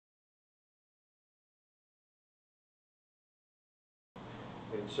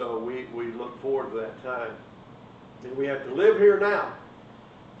And so we look forward to that time. And we have to live here now.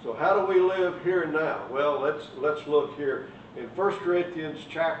 So how do we live here and now? Well, let's look here. In 1 Corinthians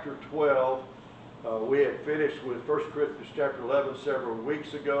chapter 12, we had finished with 1 Corinthians chapter 11 several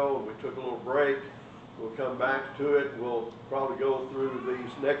weeks ago, and we took a little break. We'll come back to it. We'll probably go through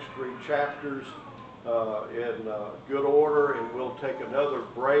these next 3 chapters in good order, and we'll take another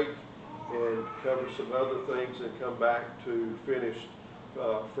break and cover some other things and come back to finish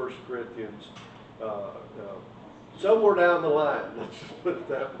 1 Corinthians somewhere down the line. Let's just put it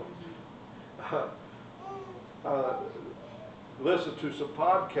that way. Listen to some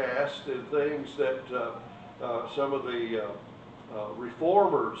podcasts and things that some of the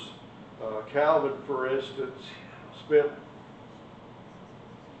reformers, Calvin, for instance, spent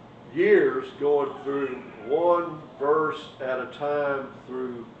years going through one verse at a time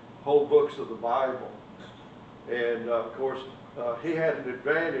through whole books of the Bible. And of course, he had an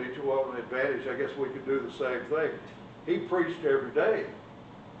advantage. Well, an advantage, I guess we could do the same thing. He preached every day.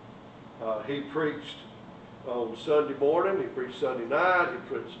 He preached on Sunday morning, he preached Sunday night,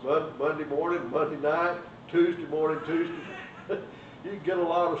 he preached Monday morning, Monday night, Tuesday morning, Tuesday. You can get a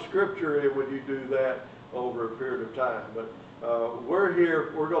lot of scripture in when you do that over a period of time. But we're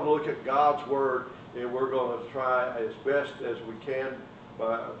here, we're going to look at God's Word, and we're going to try as best as we can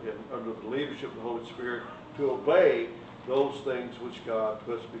under the leadership of the Holy Spirit to obey those things which God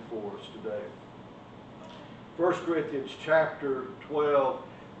puts before us today. 1 Corinthians chapter 12,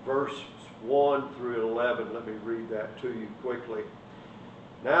 verse 1 through 11. Let me read that to you quickly.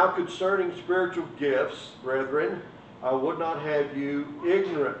 Now concerning spiritual gifts, brethren, I would not have you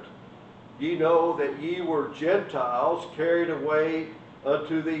ignorant. Ye know that ye were Gentiles, carried away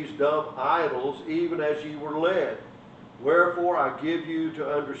unto these dumb idols, even as ye were led. Wherefore I give you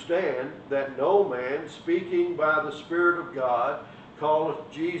to understand that no man, speaking by the Spirit of God,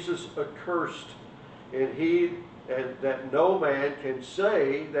 calleth Jesus accursed, and that no man can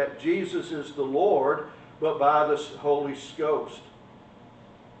say that Jesus is the Lord, but by the Holy Ghost.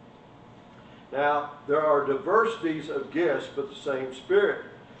 Now, there are diversities of gifts, but the same Spirit.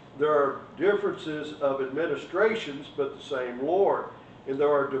 There are differences of administrations, but the same Lord. And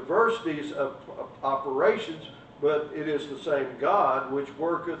there are diversities of operations, but it is the same God which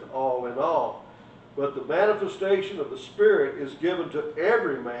worketh all in all. But the manifestation of the Spirit is given to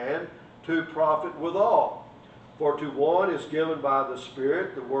every man to profit withal. For to one is given by the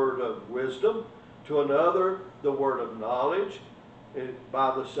Spirit the word of wisdom, to another the word of knowledge,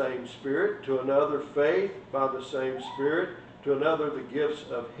 by the same Spirit, to another faith by the same Spirit, to another the gifts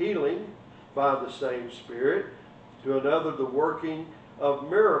of healing by the same Spirit, to another the working of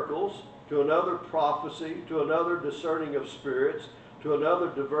miracles, to another prophecy, to another discerning of spirits, to another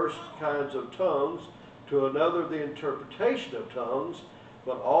diverse kinds of tongues, to another the interpretation of tongues.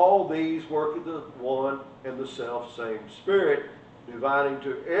 But all these work in the one and the self-same Spirit, dividing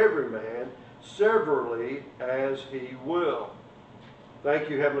to every man severally as he will. Thank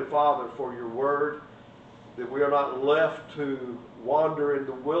you, Heavenly Father, for your word, that we are not left to wander in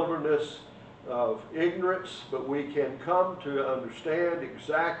the wilderness of ignorance, but we can come to understand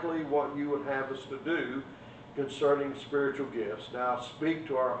exactly what you would have us to do concerning spiritual gifts. Now speak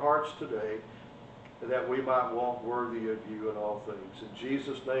to our hearts today, that we might walk worthy of you in all things. In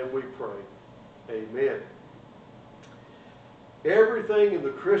Jesus' name we pray. Amen. Everything in the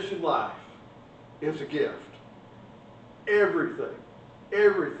Christian life is a gift. Everything.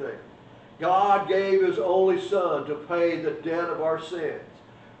 Everything. God gave his only Son to pay the debt of our sins.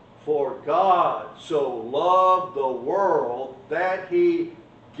 For God so loved the world that he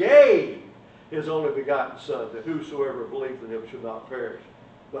gave his only begotten Son, that whosoever believes in him should not perish,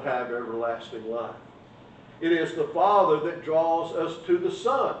 but have everlasting life. It is the Father that draws us to the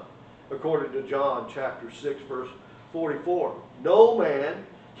Son, according to John chapter 6, verse 44. No man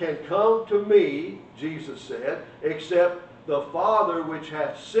can come to me, Jesus said, except the Father which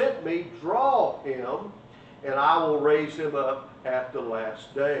hath sent me draw him, and I will raise him up at the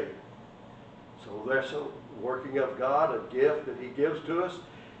last day. So there's a working of God, a gift that he gives to us.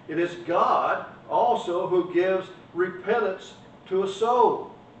 It is God also who gives repentance to a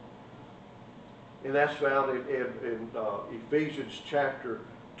soul. And that's found in Ephesians chapter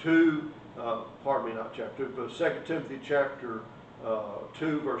 2, not chapter 2, but 2 Timothy chapter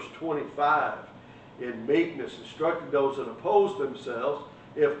 2, verse 25. In meekness, instructing those that oppose themselves,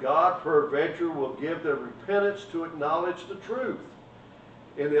 if God peradventure will give them repentance to acknowledge the truth.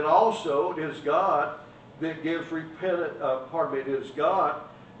 And then also, it is God that gives it is God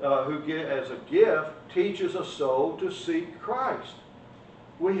who, as a gift, teaches a soul to seek Christ.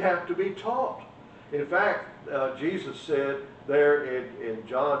 We have to be taught. In fact, Jesus said there in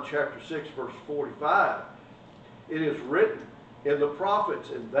John chapter 6, verse 45, it is written in the prophets,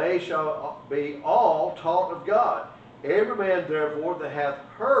 and they shall be all taught of God. Every man therefore that hath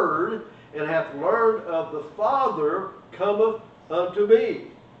heard and hath learned of the Father cometh unto me.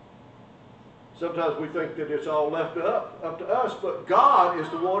 Sometimes we think that it's all left up to us, but God is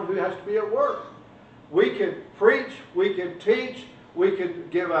the one who has to be at work. We can preach, we can teach, we can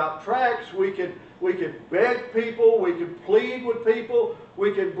give out tracts, we can beg people, we can plead with people,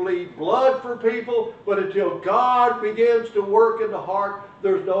 we can bleed blood for people, but until God begins to work in the heart,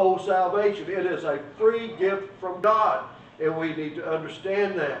 there's no salvation. It is a free gift from God, and we need to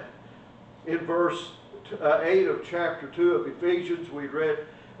understand that. In verse 8 of chapter 2 of Ephesians, we read,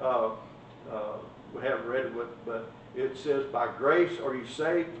 we haven't read it, but it says, by grace are you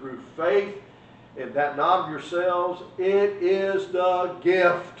saved through faith, and that not of yourselves, it is the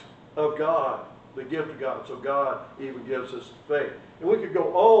gift of God. The gift of God. So God even gives us faith. And we could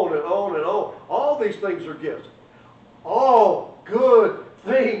go on and on and on. All these things are gifts. All good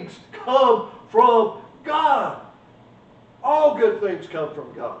things come from God. All good things come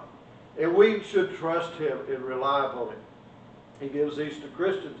from God. And we should trust Him and rely upon Him. He gives these to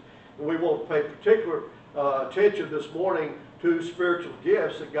Christians. And we want to pay particular attention this morning to spiritual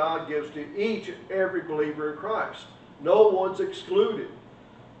gifts that God gives to each and every believer in Christ. No one's excluded.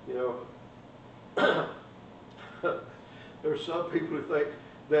 You know, there are some people who think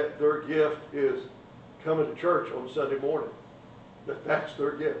that their gift is coming to church on Sunday morning. That's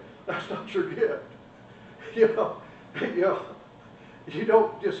their gift. That's not your gift. You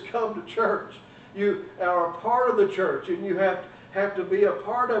don't just come to church. You are a part of the church, and you have to be a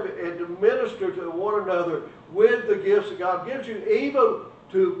part of it and to minister to one another with the gifts that God gives you, even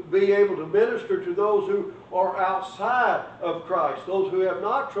to be able to minister to those who are outside of Christ, those who have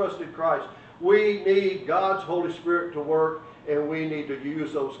not trusted Christ. We need God's Holy Spirit to work, and we need to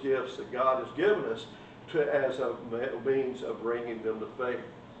use those gifts that God has given us as a means of bringing them to faith.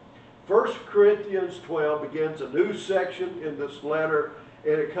 1 Corinthians 12 begins a new section in this letter,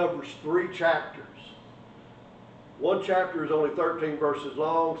 and it covers 3 chapters. One chapter is only 13 verses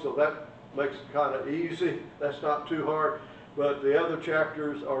long, so that makes it kind of easy. That's not too hard. But the other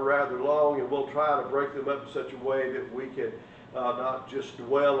chapters are rather long, and we'll try to break them up in such a way that we can not just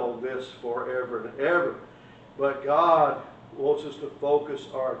dwell on this forever and ever. But God wants us to focus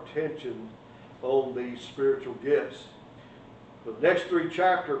our attention on these spiritual gifts. For the next 3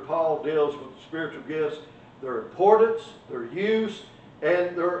 chapters, Paul deals with the spiritual gifts, their importance, their use,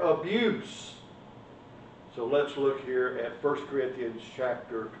 and their abuse. So let's look here at 1 Corinthians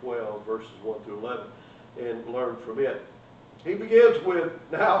chapter 12, verses 1 through 11, and learn from it. He begins with,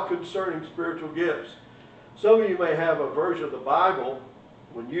 now concerning spiritual gifts. Some of you may have a version of the Bible.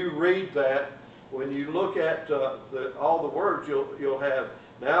 When you read that, when you look at all the words, you'll have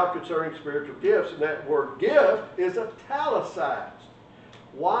now concerning spiritual gifts, and that word gift is italicized.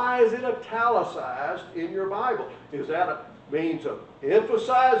 Why is it italicized in your Bible? Is that a means of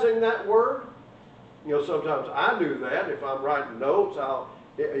emphasizing that word? You know, sometimes I do that. If I'm writing notes, I'll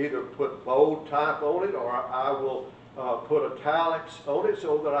either put bold type on it, or I will put italics on it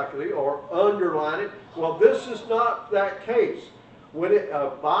so that I can read, or underline it. Well, this is not that case. When a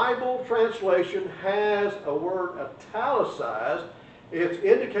Bible translation has a word italicized, it's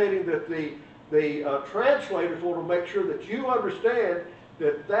indicating that the translators want to make sure that you understand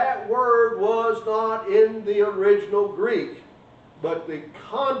that that word was not in the original Greek, but the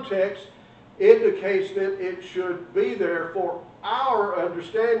context indicates that it should be there for our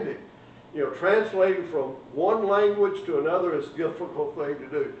understanding. You know, translating from one language to another is a difficult thing to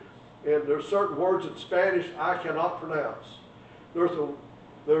do. And there's certain words in Spanish I cannot pronounce. There's a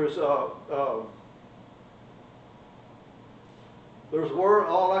word,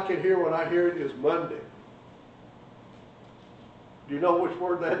 all I can hear when I hear it is Monday. Do you know which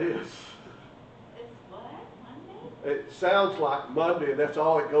word that is? It's what? Monday? It sounds like Monday, and that's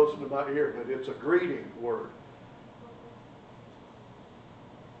all that goes into my ear, but it's a greeting word.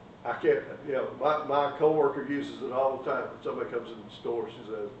 I can't, you know, my coworker uses it all the time. When somebody comes in the store, she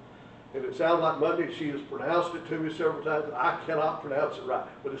says, and it sounds like Monday. She has pronounced it to me several times. I cannot pronounce it right,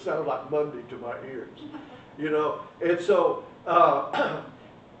 but it sounds like Monday to my ears. You know, and so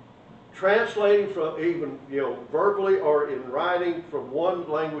translating from even, you know, verbally or in writing from one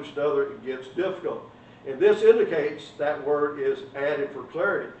language to another, it gets difficult. And this indicates that word is added for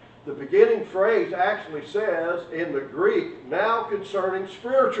clarity. The beginning phrase actually says in the Greek, now concerning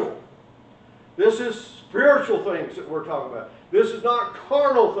spiritual. This is spiritual things that we're talking about. This is not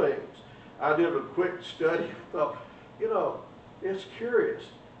carnal things. I did a quick study and thought, you know, it's curious.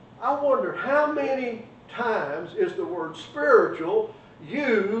 I wonder how many times is the word spiritual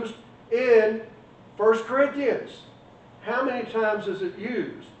used in 1 Corinthians? How many times is it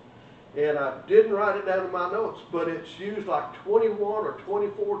used? And I didn't write it down in my notes, but it's used like 21 or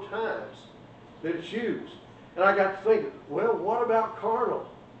 24 times that it's used. And I got to thinking, well, what about carnal?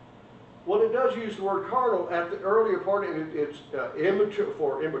 Well, it does use the word carnal at the earlier part. It's immature,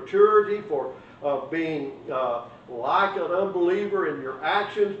 for immaturity, for being like an unbeliever in your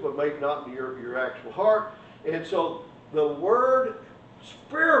actions, but maybe not in your actual heart. And so the word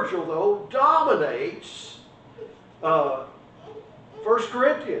spiritual, though, dominates 1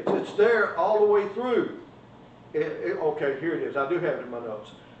 Corinthians. It's there all the way through. Okay, here it is. I do have it in my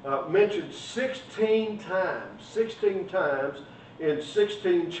notes. Mentioned 16 times in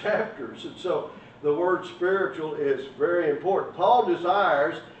 16 chapters. And so the word spiritual is very important. Paul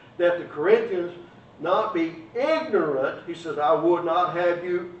desires that the Corinthians not be ignorant. He says, I would not have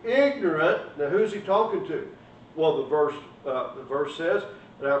you ignorant. Now, who's he talking to? Well, the verse says,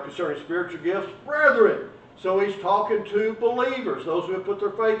 now concerning spiritual gifts, brethren. So he's talking to believers, those who have put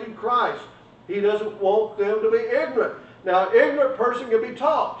their faith in Christ. He doesn't want them to be ignorant. Now, an ignorant person can be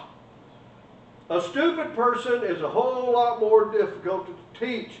taught. A stupid person is a whole lot more difficult to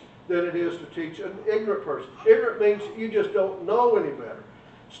teach than it is to teach an ignorant person. Ignorant means you just don't know any better.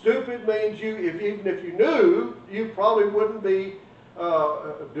 Stupid means even if you knew, you probably wouldn't be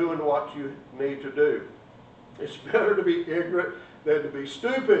doing what you need to do. It's better to be ignorant than to be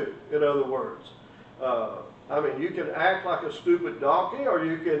stupid, in other words. I mean, you can act like a stupid donkey, or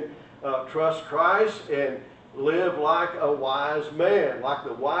you can trust Christ and live like a wise man, like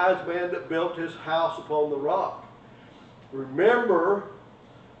the wise man that built his house upon the rock. Remember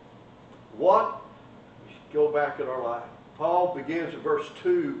what, go back in our life. Paul begins in verse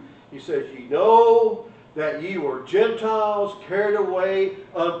 2. He says, ye know that ye were Gentiles carried away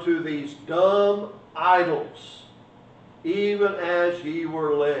unto these dumb idols, even as ye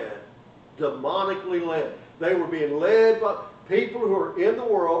were led, demonically led. They were being led by people who are in the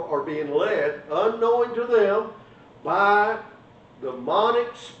world, are being led, unknowing to them, by demonic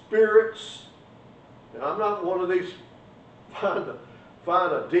spirits. And I'm not one of these find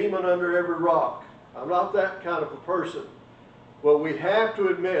a demon under every rock. I'm not that kind of a person. But we have to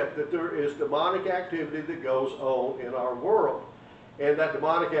admit that there is demonic activity that goes on in our world. And that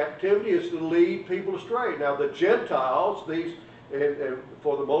demonic activity is to lead people astray. Now the Gentiles, and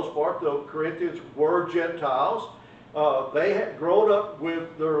for the most part, the Corinthians were Gentiles. They had grown up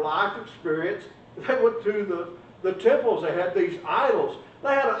with their life experience. They went to the temples. They had these idols.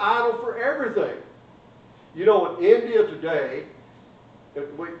 They had an idol for everything. You know, in India today,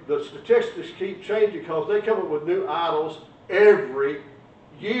 the statistics keep changing because they come up with new idols every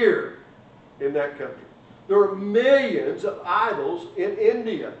year in that country. There are millions of idols in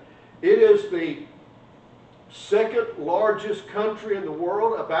India. It is the second largest country in the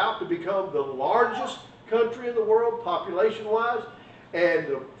world, about to become the largest country in the world population-wise. And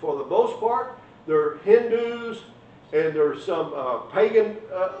for the most part, they're Hindus, and there's some pagan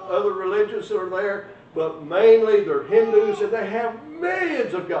other religions that are there, but mainly they're Hindus, and they have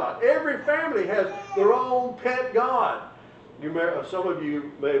millions of gods. Every family has their own pet god. Some of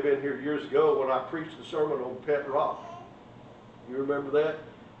you may have been here years ago when I preached the sermon on Pet Rock. You remember that?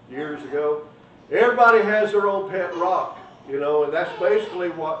 Years ago? Everybody has their own pet rock, you know, and that's basically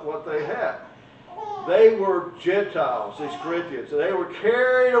what they had. They were Gentiles, these Corinthians, and they were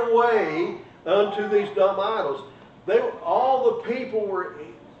carried away unto these dumb idols. All the people were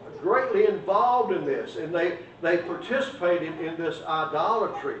greatly involved in this, and they participated in this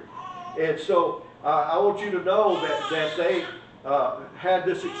idolatry. And so I want you to know that they had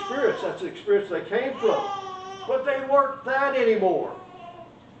this experience. That's the experience they came from. But they weren't that anymore.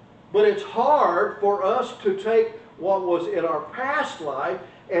 But it's hard for us to take what was in our past life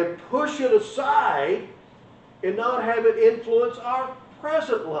and push it aside and not have it influence our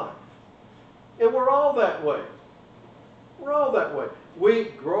present life. And we're all that way. We're all that way. We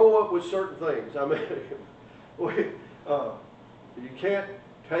grow up with certain things. I mean, you can't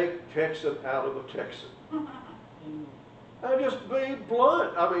take Texan out of a Texan. I'll just be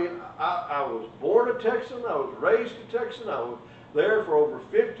blunt. I mean, I was born a Texan. I was raised a Texan. I was there for over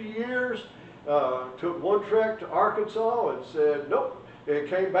 50 years. Took one trek to Arkansas and said, nope. And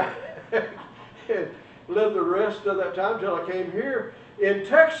came back and lived the rest of that time until I came here in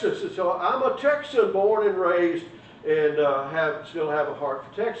Texas. And so I'm a Texan, born and raised, and still have a heart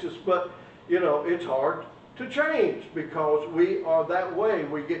for Texas. But, you know, it's hard to change because we are that way.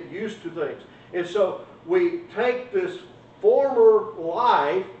 We get used to things. And so we take this former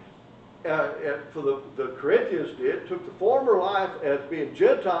life for the Corinthians did, took the former life as being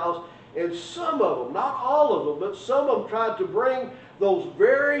Gentiles, and some of them, not all of them, but some of them tried to bring those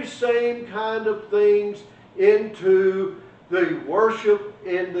very same kind of things into the worship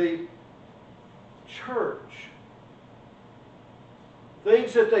in the church.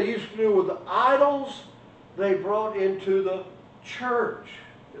 Things that they used to do with the idols, they brought into the church.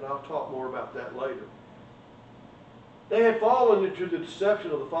 And I'll talk more about that later. They had fallen into the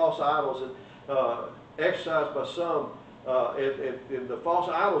deception of the false idols and exercised by some. And the false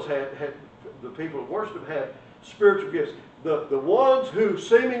idols had the people who worshipped them had spiritual gifts. The ones who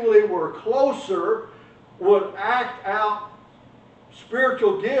seemingly were closer would act out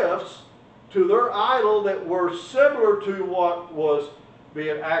spiritual gifts to their idol that were similar to what was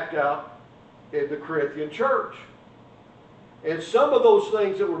being acted out in the Corinthian church. And some of those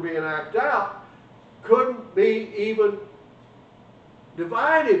things that were being acted out couldn't be even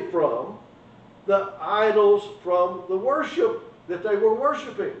divided from the idols from the worship that they were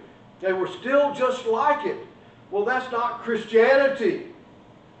worshiping. They were still just like it. Well, that's not Christianity.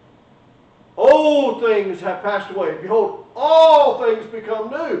 Old things have passed away. Behold, all things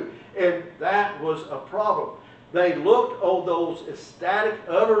become new. And that was a problem. They looked on those ecstatic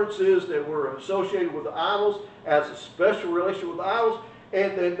utterances that were associated with the idols as a special relation with the idols,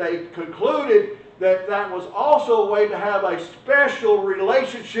 and then they concluded that that was also a way to have a special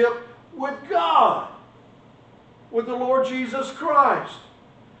relationship with God, with the Lord Jesus Christ.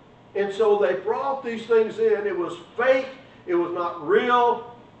 And so they brought these things in. It was fake. It was not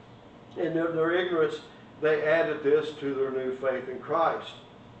real. And in their ignorance, they added this to their new faith in Christ.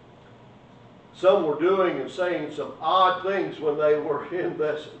 Some were doing and saying some odd things when they were in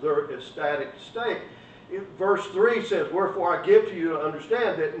their ecstatic state. Verse 3 says, "Wherefore I give to you to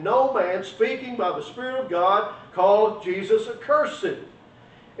understand that no man speaking by the Spirit of God calleth Jesus accursed,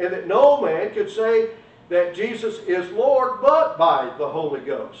 and that no man can say that Jesus is Lord but by the Holy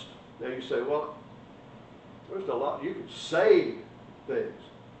Ghost." Now you say, well, there's a lot. You can say things.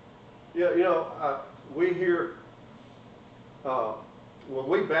 Yeah, we hear when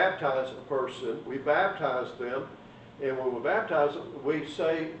we baptize a person, we baptize them, and when we baptize them, we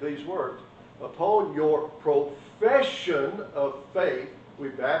say these words. Upon your profession of faith, we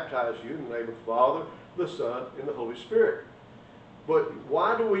baptize you in the name of the Father, the Son, and the Holy Spirit. But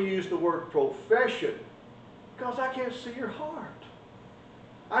why do we use the word profession? Because I can't see your heart.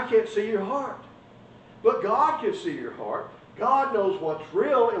 I can't see your heart. But God can see your heart. God knows what's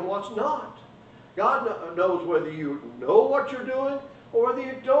real and what's not. God knows whether you know what you're doing or whether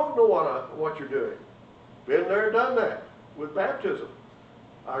you don't know what you're doing. Been there, done that with baptism.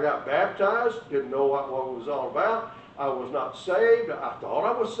 I got baptized, didn't know what it was all about. I was not saved. I thought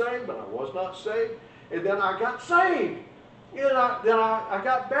I was saved, but I was not saved. And then I got saved. And then I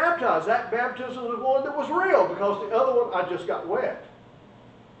got baptized. That baptism was one that was real, because the other one I just got wet.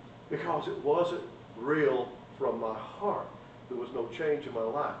 Because it wasn't real from my heart. There was no change in my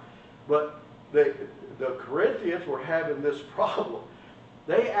life. But the Corinthians were having this problem.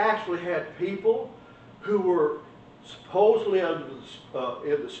 They actually had people who were supposedly under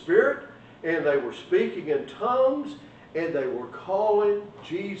in the Spirit, and they were speaking in tongues, and they were calling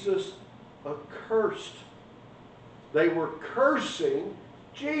Jesus accursed. They were cursing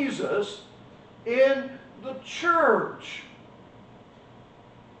Jesus in the church.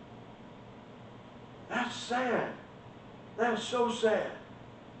 That's sad. That's so sad.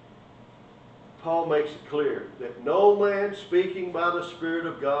 Paul makes it clear that no man speaking by the Spirit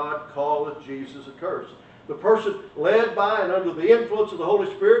of God calleth Jesus accursed. The person led by and under the influence of the Holy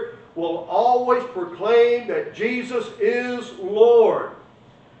Spirit will always proclaim that Jesus is Lord,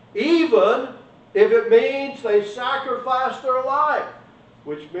 even if it means they sacrifice their life,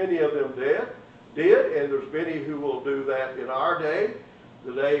 which many of them did, and there's many who will do that in our day.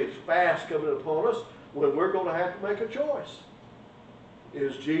 The day is fast coming upon us when we're going to have to make a choice.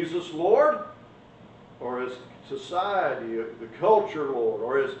 Is Jesus Lord? Or is society, the culture Lord?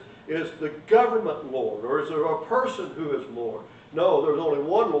 Or is the government Lord? Or is there a person who is Lord? No, there's only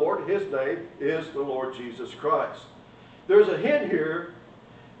one Lord. His name is the Lord Jesus Christ. There's a hint here,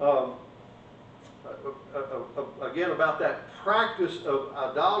 again, about that practice of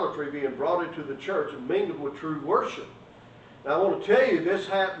idolatry being brought into the church and mingled with true worship. Now, I want to tell you, this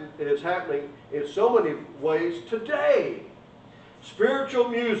is happening in so many ways today. Spiritual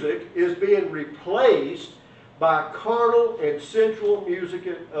music is being replaced by carnal and sensual music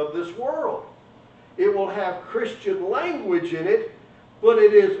of this world. It will have Christian language in it, but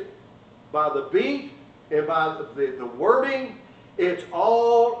it is by the beat and by the wording, it's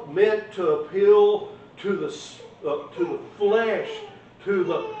all meant to appeal to the flesh, to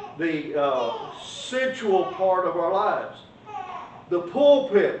the sensual part of our lives. The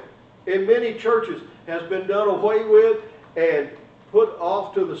pulpit in many churches has been done away with and put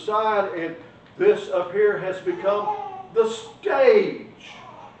off to the side, and this up here has become the stage.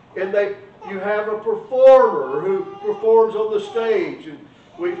 And you have a performer who performs on the stage, and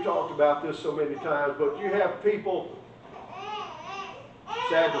we've talked about this so many times, but you have people,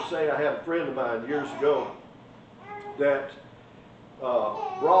 sad to say, I had a friend of mine years ago that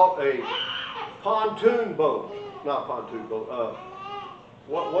brought a pontoon boat, not pontoon boat,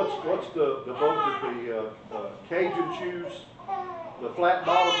 what's the boat that the Cajuns use, the flat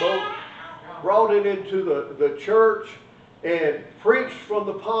bottom boat, brought it into the church and preached from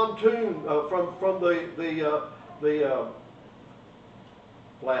the pontoon, from the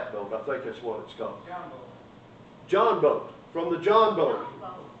flat boat, I think that's what it's called. John boat, from the John boat.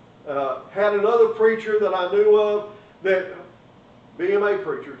 Had another preacher that I knew of, that BMA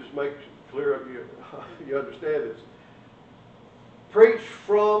preacher, just make clear you understand this, preached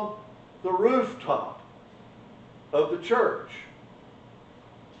from the rooftop of the church.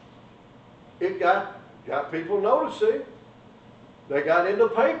 It got people noticing. They got in the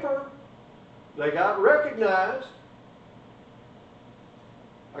paper. They got recognized.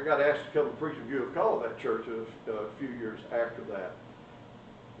 I got asked to come and preach a view of call at that church a few years after that.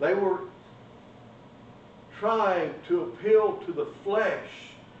 They were trying to appeal to the flesh.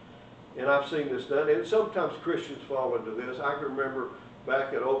 And I've seen this done. And sometimes Christians fall into this. I can remember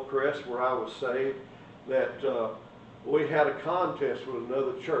back at Oak Crest where I was saved that we had a contest with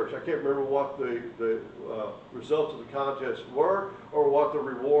another church. I can't remember what the results of the contest were or what the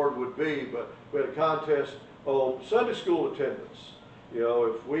reward would be, but we had a contest on Sunday school attendance. You know,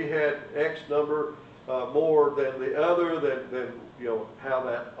 if we had X number more than the other, then you know how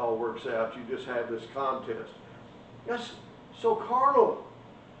that all works out. You just have this contest. That's so carnal.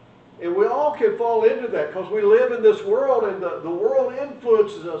 And we all can fall into that because we live in this world, and the world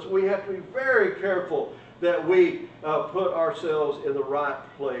influences us. We have to be very careful that we put ourselves in the right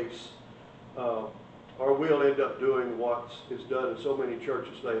place, or we'll end up doing what is done in so many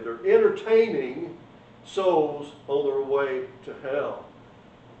churches today. They're entertaining souls on their way to hell.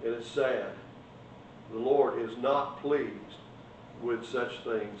 And it's sad. The Lord is not pleased with such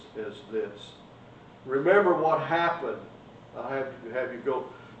things as this. Remember what happened. I have you go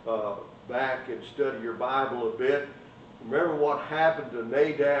back and study your Bible a bit. Remember what happened to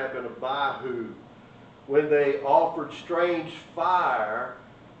Nadab and Abihu when they offered strange fire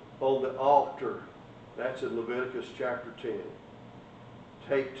on the altar. That's in Leviticus chapter 10.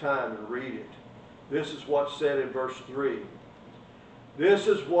 Take time and read it. This is what's said in verse 3. This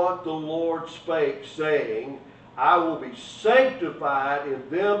is what the Lord spake, saying, I will be sanctified in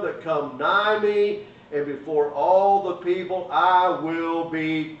them that come nigh me, and before all the people I will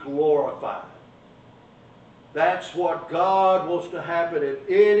be glorified. That's what God wants to happen in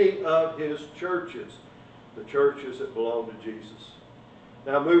any of His churches, the churches that belong to Jesus.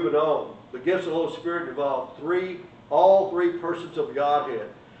 Now moving on, the gifts of the Holy Spirit involve all three persons of Godhead.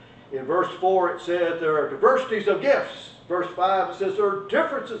 In verse 4 it says there are diversities of gifts. Verse 5 it says there are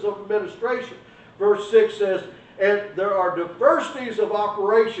differences of administration. Verse 6 says, and there are diversities of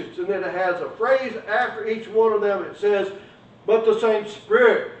operations. And then it has a phrase after each one of them. It says, but the same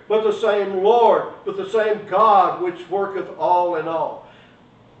Spirit, but the same Lord, but the same God which worketh all in all.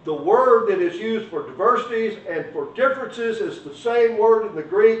 The word that is used for diversities and for differences is the same word in the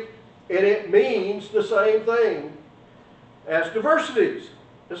Greek, and it means the same thing as diversities.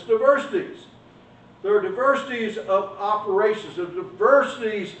 It's diversities. There are diversities of operations, there are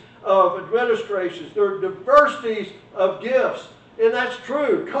diversities of administrations, there are diversities of gifts. And that's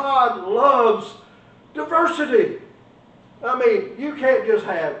true. God loves diversity. I mean, you can't just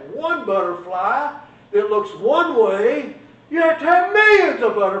have one butterfly that looks one way. You have to have millions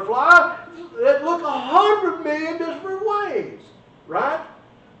of butterflies that look 100 million different ways. Right?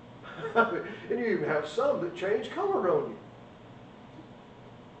 And you even have some that change color on you.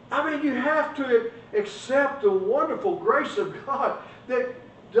 I mean, you have to accept the wonderful grace of God that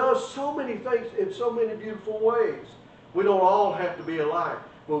does so many things in so many beautiful ways. We don't all have to be alike,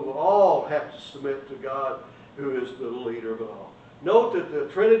 but we all have to submit to God, who is the leader of it all. Note that the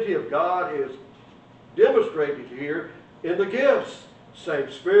Trinity of God is demonstrated here in the gifts.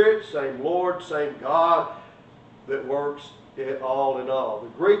 Same Spirit, same Lord, same God that works it all in all. The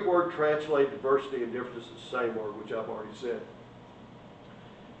Greek word translated diversity and difference is the same word, which I've already said.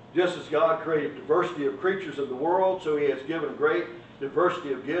 Just as God created diversity of creatures in the world, so He has given great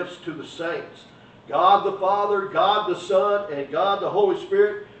diversity of gifts to the saints. God the Father, God the Son, and God the Holy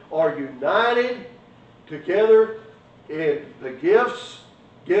Spirit are united together in the gifts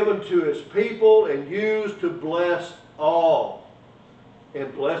given to his people and used to bless all,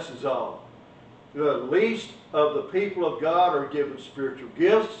 and blesses all. The least of the people of God are given spiritual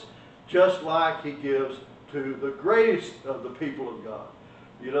gifts, just like he gives to the greatest of the people of God.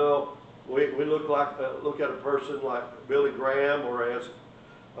 You know, we look at a person like Billy Graham, or as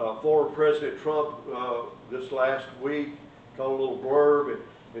former President Trump this last week called a little blurb,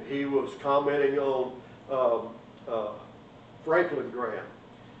 and he was commenting on Franklin Graham.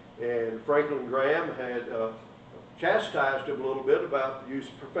 And Franklin Graham had chastised him a little bit about the use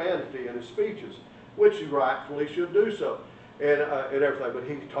of profanity in his speeches, which he rightfully should do so, and everything. But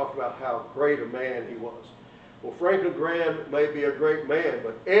he talked about how great a man he was. Well, Franklin Graham may be a great man,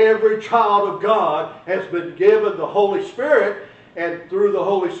 but every child of God has been given the Holy Spirit, and through the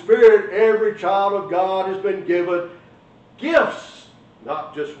Holy Spirit, every child of God has been given gifts.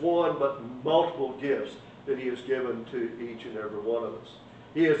 Not just one, but multiple gifts that he has given to each and every one of us.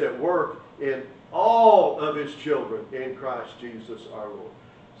 He is at work in all of his children in Christ Jesus our Lord.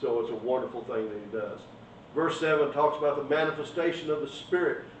 So it's a wonderful thing that he does. Verse 7 talks about the manifestation of the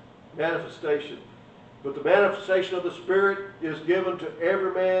Spirit. Manifestation. But the manifestation of the Spirit is given to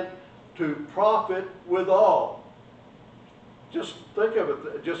every man to profit withal. Just think of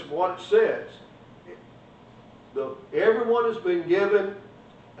it, just what it says. Everyone has been given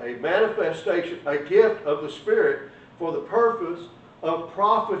a manifestation, a gift of the Spirit for the purpose of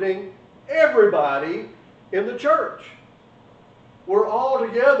profiting everybody in the church. We're all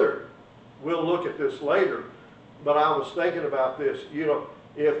together. We'll look at this later, but I was thinking about this. You know,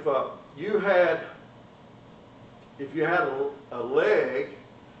 if you had a leg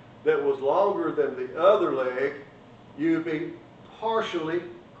that was longer than the other leg, you'd be partially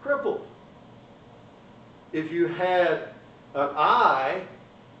crippled. If you had an eye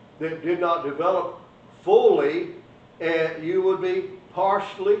that did not develop fully, and you would be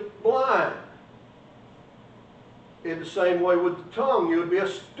partially blind. In the same way with the tongue, you would be a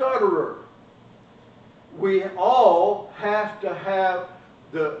stutterer. We all have to have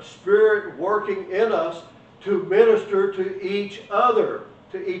the Spirit working in us to minister to each other.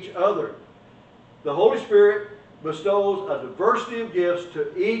 The Holy Spirit bestows a diversity of gifts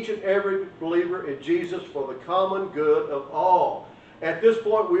to each and every believer in Jesus for the common good of all. At this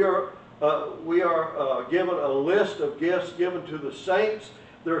point, we are given a list of gifts given to the saints.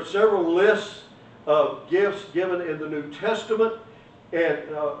 There are several lists of gifts given in the New Testament, and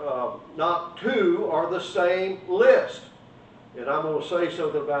not two are the same list. And I'm going to say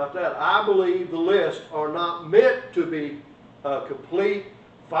something about that. I believe the lists are not meant to be a complete,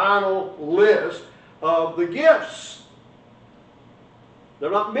 final list of the gifts.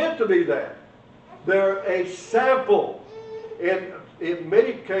 They're not meant to be that. They're a sample. And in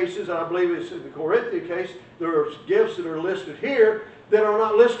many cases, and I believe it's in the Corinthian case, there are gifts that are listed here that are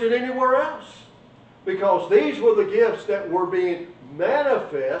not listed anywhere else. Because these were the gifts that were being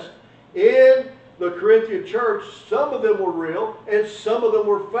manifest in the Corinthian church. Some of them were real and some of them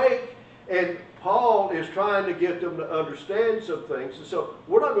were fake. And Paul is trying to get them to understand some things. And so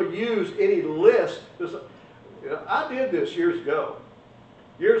we're not going to use any list. I did this years ago.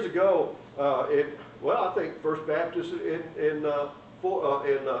 Years ago, I think First Baptist in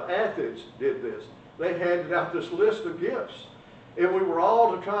Athens did this. They handed out this list of gifts. And we were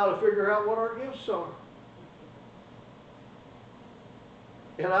all to try to figure out what our gifts are.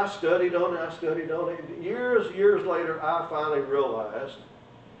 And I studied on it. And years later, I finally realized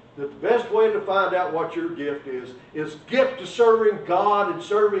that the best way to find out what your gift is gift to serving God and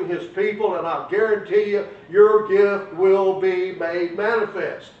serving His people, and I'll guarantee you, your gift will be made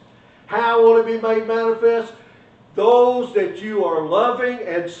manifest. How will it be made manifest? Those that you are loving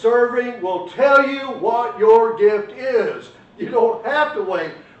and serving will tell you what your gift is. You don't have to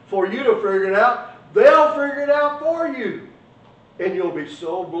wait for you to figure it out. They'll figure it out for you. And you'll be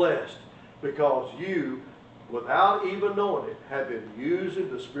so blessed because you, without even knowing it, have been using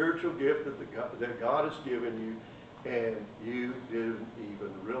the spiritual gift that God has given you, and you didn't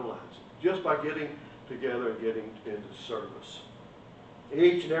even realize it. Just by getting together and getting into service.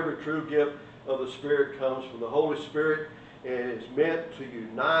 Each and every true gift of the Spirit comes from the Holy Spirit and is meant to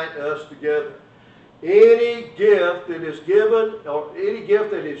unite us together. Any gift that is given, or any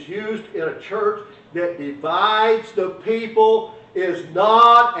gift that is used in a church that divides the people, is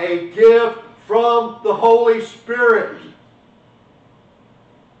not a gift from the Holy Spirit.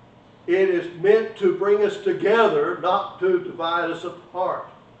 It is meant to bring us together, not to divide us apart.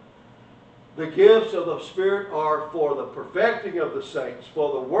 The gifts of the Spirit are for the perfecting of the saints,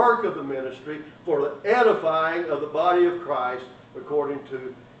 for the work of the ministry, for the edifying of the body of Christ, according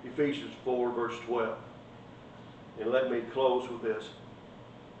to Ephesians 4, verse 12. And let me close with this.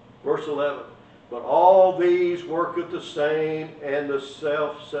 Verse 11. But all these worketh the same and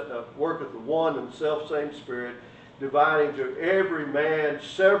worketh the one and self same Spirit, dividing to every man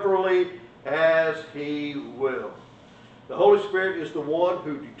severally as he will. The Holy Spirit is the one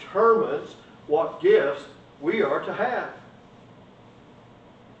who determines what gifts we are to have.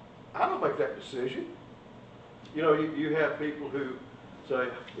 I don't make that decision. You know, you have people who say,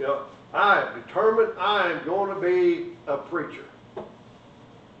 you know, I am determined I am going to be a preacher.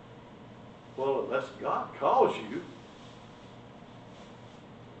 Well, unless God calls you,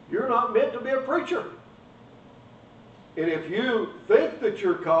 you're not meant to be a preacher. And if you think that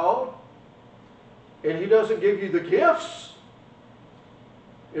you're called, and He doesn't give you the gifts,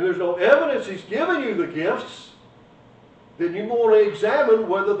 and there's no evidence He's given you the gifts, then you want to examine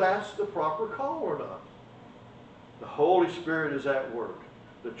whether that's the proper call or not. The Holy Spirit is at work.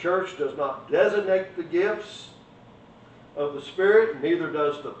 The church does not designate the gifts of the Spirit, neither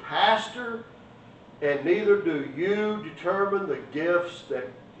does the pastor, and neither do you determine the gifts that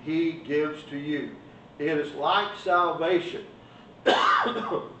He gives to you. It is like salvation.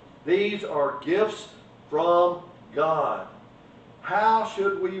 These are gifts from God. How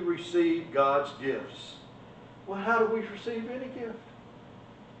should we receive God's gifts? Well, how do we receive any gift?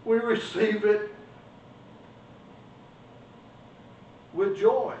 We receive it with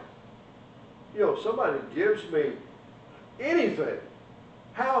joy. You know, somebody gives me anything,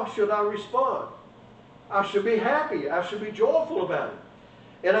 how should I respond? I should be happy. I should be joyful about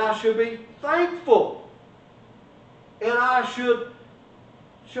it. And I should be thankful. And I should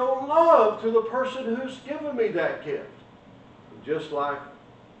show love to the person who's given me that gift. And just like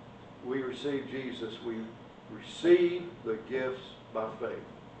we receive Jesus, we receive the gifts by faith.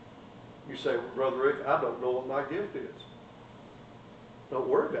 You say, well, Brother Rick, I don't know what my gift is. Don't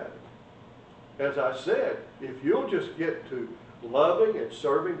worry about it. As I said, if you'll just get to loving and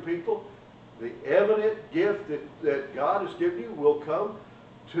serving people, the evident gift that God has given you will come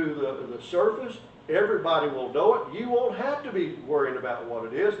to the surface. Everybody will know it. You won't have to be worrying about what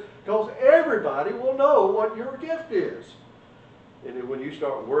it is, because everybody will know what your gift is. And then when you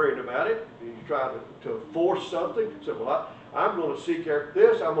start worrying about it, and you try to force something, say, well, I'm going to seek after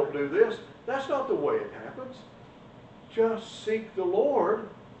this, I'm going to do this. That's not the way it happens. Just seek the Lord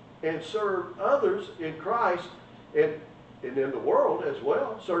and serve others in Christ and in the world as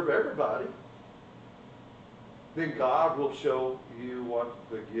well. Serve everybody. Then God will show you what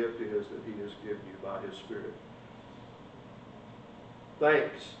the gift is that He has given you by His Spirit.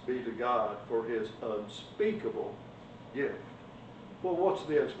 Thanks be to God for His unspeakable gift. Well, what's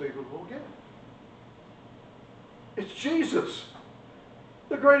the unspeakable gift? It's Jesus,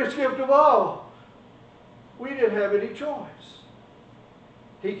 the greatest gift of all. We didn't have any choice.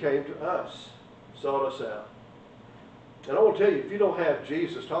 He came to us, sought us out. And I want to tell you, if you don't have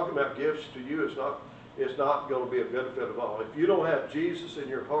Jesus, talking about gifts to you is not going to be a benefit of all. If you don't have Jesus in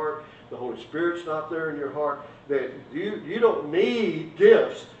your heart, the Holy Spirit's not there in your heart, then you don't need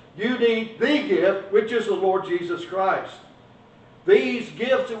gifts. You need the gift, which is the Lord Jesus Christ. These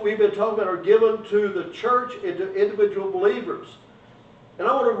gifts that we've been talking about are given to the church and to individual believers. And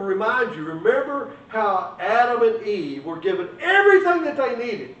I want to remind you, remember how Adam and Eve were given everything that they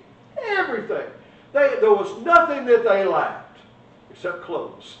needed. Everything. There was nothing that they lacked except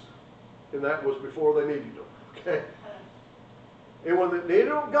clothes. And that was before they needed them. Okay? And when they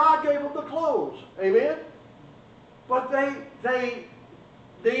needed them, God gave them the clothes. Amen? But they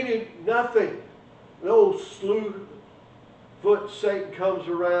needed nothing. The old slew-foot Satan comes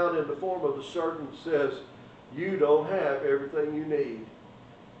around in the form of the serpent and says, you don't have everything you need,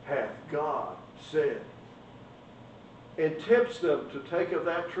 hath God said. And tempts them to take of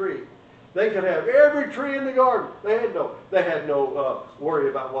that tree. They could have every tree in the garden. They had no worry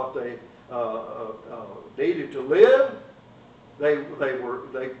about what they needed to live. They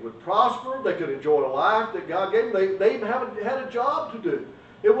would prosper. They could enjoy a life that God gave them. They even had a job to do.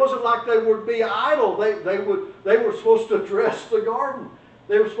 It wasn't like they would be idle. They were supposed to dress the garden.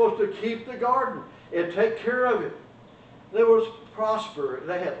 They were supposed to keep the garden and take care of it. They were prosper.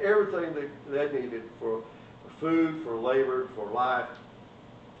 They had everything they needed for food, for labor, for life.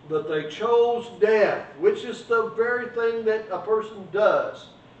 But they chose death, which is the very thing that a person does.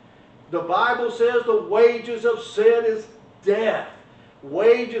 The Bible says the wages of sin is death.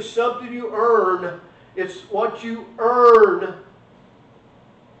 Wage is something you earn. It's what you earn.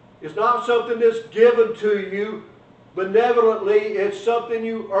 It's not something that's given to you benevolently. It's something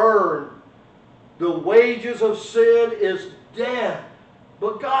you earn. The wages of sin is death.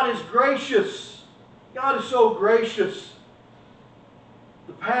 But God is gracious. God is so gracious.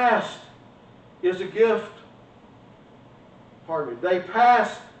 The past is a gift. they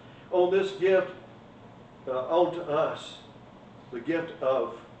passed on this gift on to us, the gift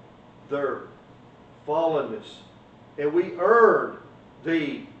of their fallenness. And we earned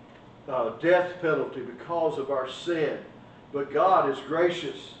the death penalty because of our sin. But God is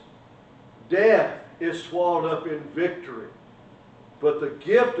gracious. Death is swallowed up in victory. But the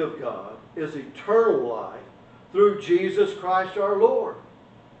gift of God is eternal life through Jesus Christ our Lord.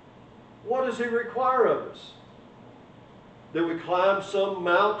 What does He require of us? That we climb some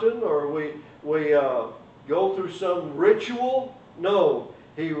mountain or we go through some ritual? No.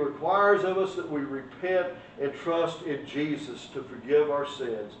 He requires of us that we repent and trust in Jesus to forgive our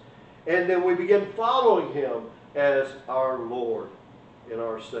sins. And then we begin following Him as our Lord and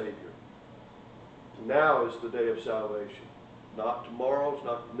our Savior. Now is the day of salvation. Not tomorrow,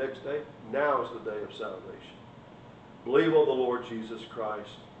 not the next day. Now is the day of salvation. Believe on the Lord Jesus Christ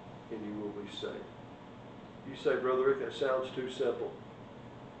and you will be saved. You say, Brother Rick, that sounds too simple.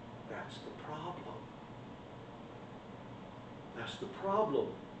 That's the problem. That's the problem.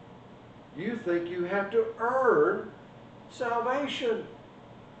 You think you have to earn salvation.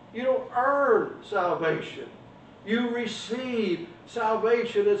 You don't earn salvation. You receive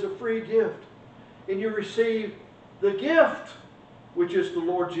salvation as a free gift. And you receive the gift, which is the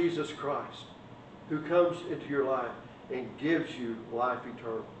Lord Jesus Christ, who comes into your life and gives you life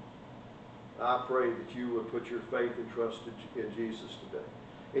eternal. I pray that you would put your faith and trust in Jesus today.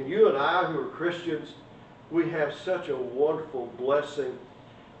 And you and I who are Christians, we have such a wonderful blessing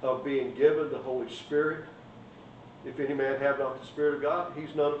of being given the Holy Spirit. If any man have not the Spirit of God,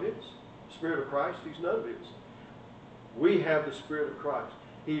 he's none of his. The Spirit of Christ, he's none of his. We have the Spirit of Christ.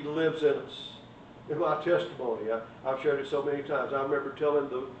 He lives in us. In my testimony, I've shared it so many times. I remember telling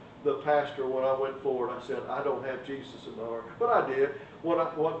the pastor when I went forward, I said, I don't have Jesus in my heart. But I did. When I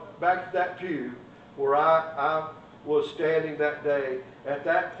went back to that pew where I was standing that day, at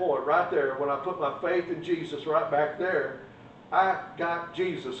that point, right there, when I put my faith in Jesus right back there, I got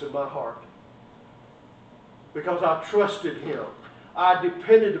Jesus in my heart. Because I trusted Him. I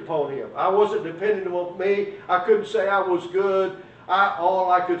depended upon Him. I wasn't dependent on me. I couldn't say I was good.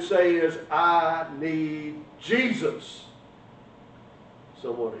 All I could say is, I need Jesus.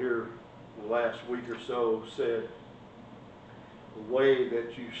 Someone here the last week or so said, the way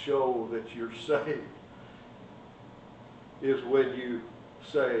that you show that you're saved is when you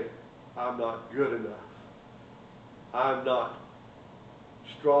say, I'm not good enough. I'm not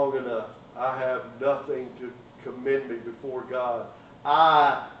strong enough. I have nothing to commend me before God.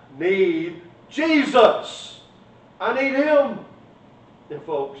 I need Jesus. I need Him. And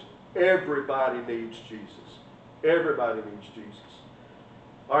folks, everybody needs Jesus. Everybody needs Jesus.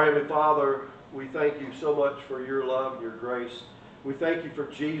 Our Heavenly Father, we thank you so much for your love and your grace. We thank you for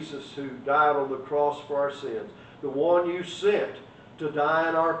Jesus who died on the cross for our sins. The one you sent to die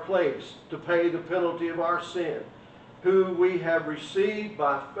in our place, to pay the penalty of our sin, who we have received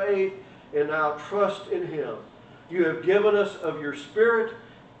by faith and now trust in Him. You have given us of your Spirit,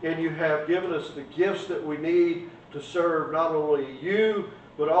 and you have given us the gifts that we need to serve not only you,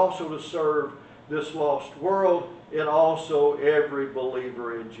 but also to serve this lost world and also every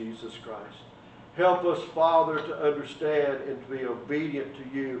believer in Jesus Christ. Help us, Father, to understand and to be obedient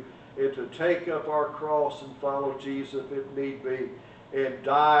to you and to take up our cross and follow Jesus if it need be and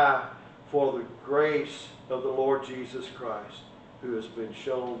die for the grace of the Lord Jesus Christ who has been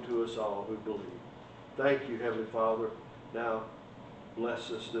shown to us all who believe. Thank you, Heavenly Father. Now,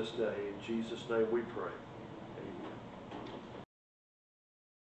 bless us this day. In Jesus' name we pray.